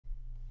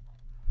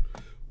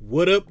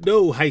What up,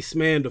 though? Heist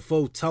man, the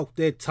foe, talk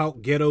that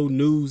talk, ghetto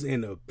news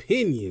and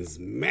opinions,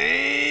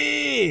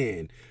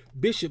 man.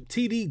 Bishop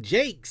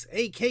tdjakes,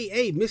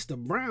 aka Mr.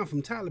 Brown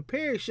from Tyler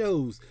Perry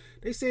shows.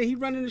 They say he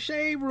running the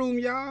shade room,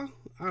 y'all.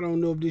 I don't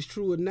know if this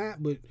true or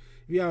not, but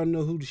if y'all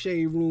know who the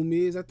shade room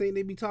is, I think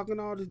they be talking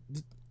all the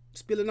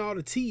spilling all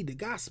the tea, the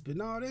gossip, and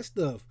all that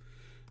stuff.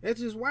 That's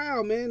just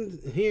wild, man.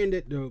 Hearing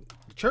that the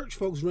church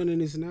folks running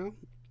this now.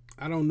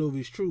 I don't know if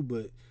it's true,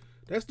 but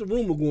that's the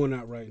rumor going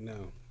out right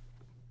now.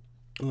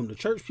 The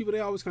church people, they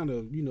always kind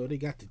of, they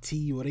got the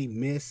tea or they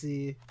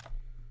messy.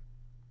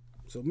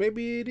 So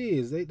maybe it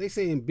is. They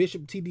saying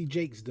Bishop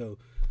tdjakes though.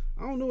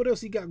 I don't know what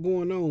else he got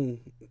going on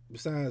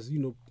besides,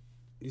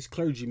 his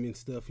clergyman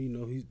stuff.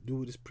 He's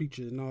doing his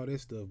preacher and all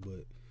that stuff.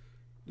 But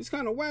it's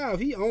kind of wild.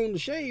 If he owned the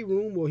shade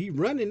room or he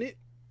running it.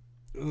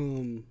 I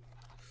don't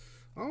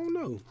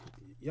know.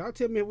 Y'all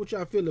tell me what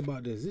y'all feel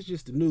about this. It's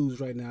just the news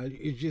right now.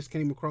 It just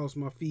came across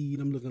my feed.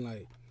 I'm looking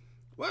like,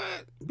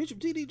 what? Bishop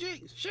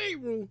tdjakes,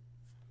 shade room.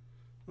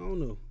 I don't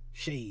know.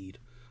 Shade.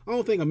 I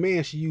don't think a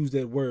man should use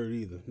that word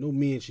either. No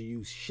men should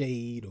use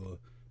shade or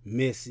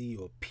messy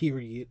or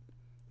period.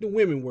 The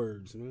women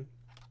words, man.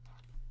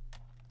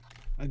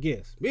 I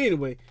guess. But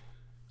anyway,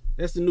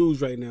 that's the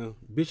news right now.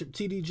 Bishop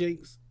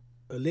tdjakes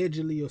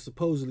allegedly or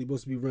supposedly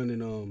supposed to be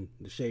running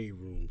the shade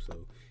room.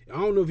 So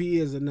I don't know if he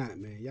is or not,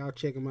 man. Y'all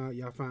check him out.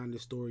 Y'all find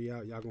this story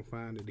out. Y'all gonna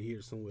find it to hear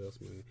it somewhere else,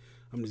 man.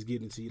 I'm just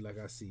getting it to you like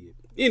I see it.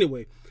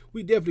 Anyway,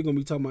 we definitely gonna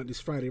be talking about this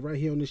Friday right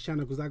here on this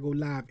channel because I go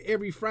live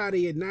every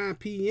Friday at 9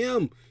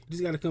 p.m. You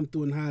just gotta come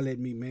through and holler at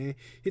me, man.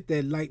 Hit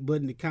that like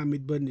button, the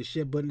comment button, the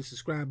share button, the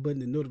subscribe button,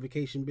 the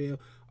notification bell.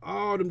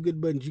 All them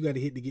good buttons you gotta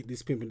hit to get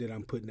this pimping that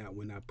I'm putting out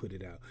when I put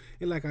it out.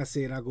 And like I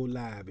said, I go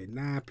live at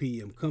 9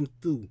 p.m. Come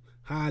through,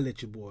 holler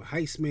at your boy,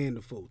 Heist Man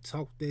the Foe.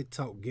 Talk that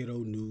talk, ghetto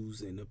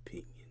news and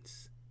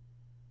opinions.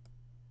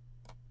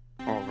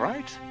 All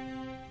right.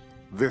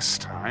 This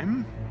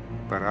time,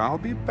 but I'll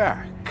be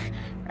back,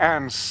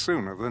 and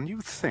sooner than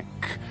you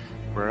think.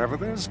 Wherever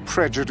there's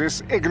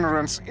prejudice,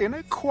 ignorance,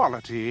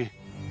 inequality,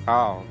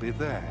 I'll be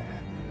there.